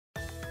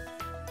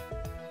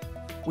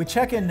We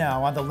check in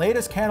now on the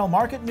latest cattle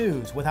market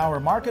news with our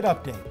market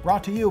update,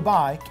 brought to you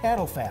by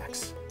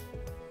CattleFax.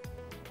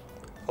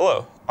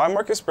 Hello, I'm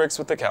Brix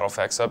with the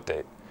CattleFax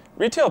update.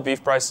 Retail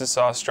beef prices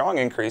saw a strong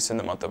increase in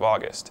the month of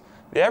August.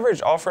 The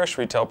average all-fresh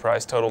retail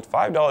price totaled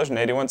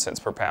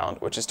 $5.81 per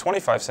pound, which is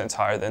 25 cents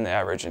higher than the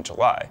average in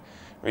July.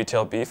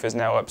 Retail beef is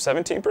now up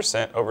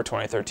 17% over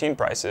 2013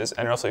 prices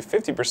and roughly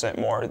 50%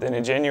 more than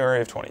in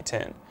January of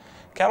 2010.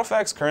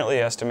 CattleFax currently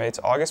estimates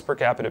August per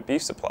capita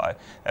beef supply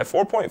at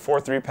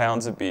 4.43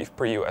 pounds of beef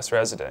per U.S.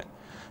 resident.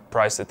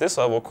 Price at this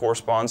level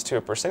corresponds to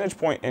a percentage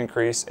point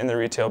increase in the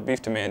Retail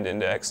Beef Demand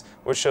Index,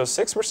 which shows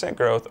 6%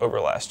 growth over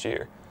last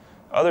year.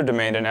 Other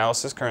demand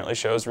analysis currently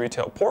shows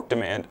retail pork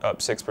demand up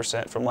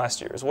 6% from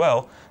last year as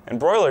well, and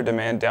broiler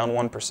demand down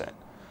 1%.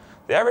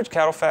 The average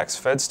CattleFax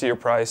fed steer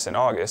price in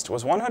August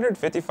was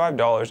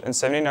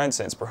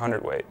 $155.79 per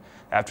hundredweight.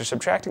 After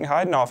subtracting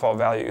hide and offal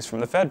values from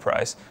the fed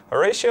price, a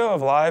ratio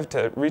of live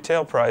to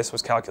retail price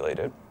was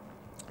calculated.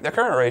 The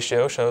current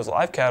ratio shows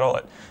live cattle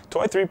at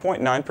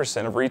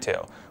 23.9% of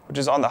retail, which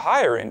is on the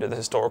higher end of the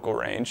historical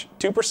range,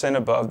 2%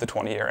 above the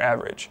 20-year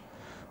average.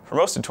 For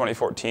most of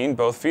 2014,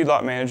 both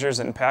feedlot managers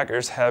and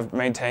packers have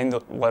maintained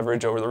the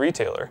leverage over the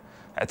retailer.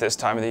 At this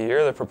time of the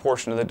year, the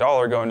proportion of the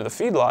dollar going to the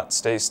feedlot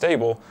stays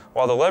stable,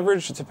 while the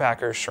leverage to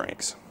packers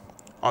shrinks.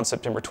 On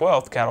September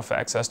 12th,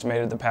 CattleFax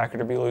estimated the packer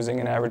to be losing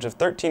an average of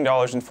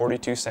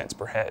 $13.42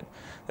 per head.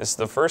 This is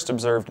the first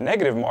observed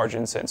negative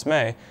margin since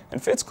May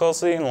and fits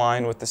closely in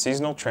line with the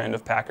seasonal trend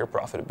of packer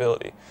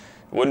profitability. It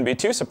wouldn't be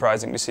too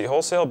surprising to see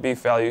wholesale beef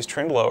values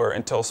trend lower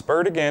until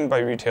spurred again by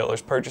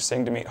retailers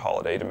purchasing to meet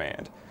holiday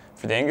demand.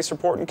 For the Angus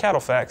Report and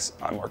CattleFax,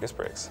 I'm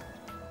Brix.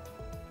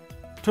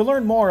 To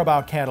learn more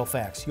about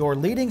CattleFax, your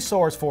leading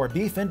source for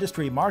beef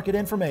industry market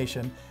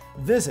information,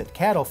 visit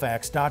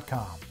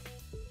CattleFax.com.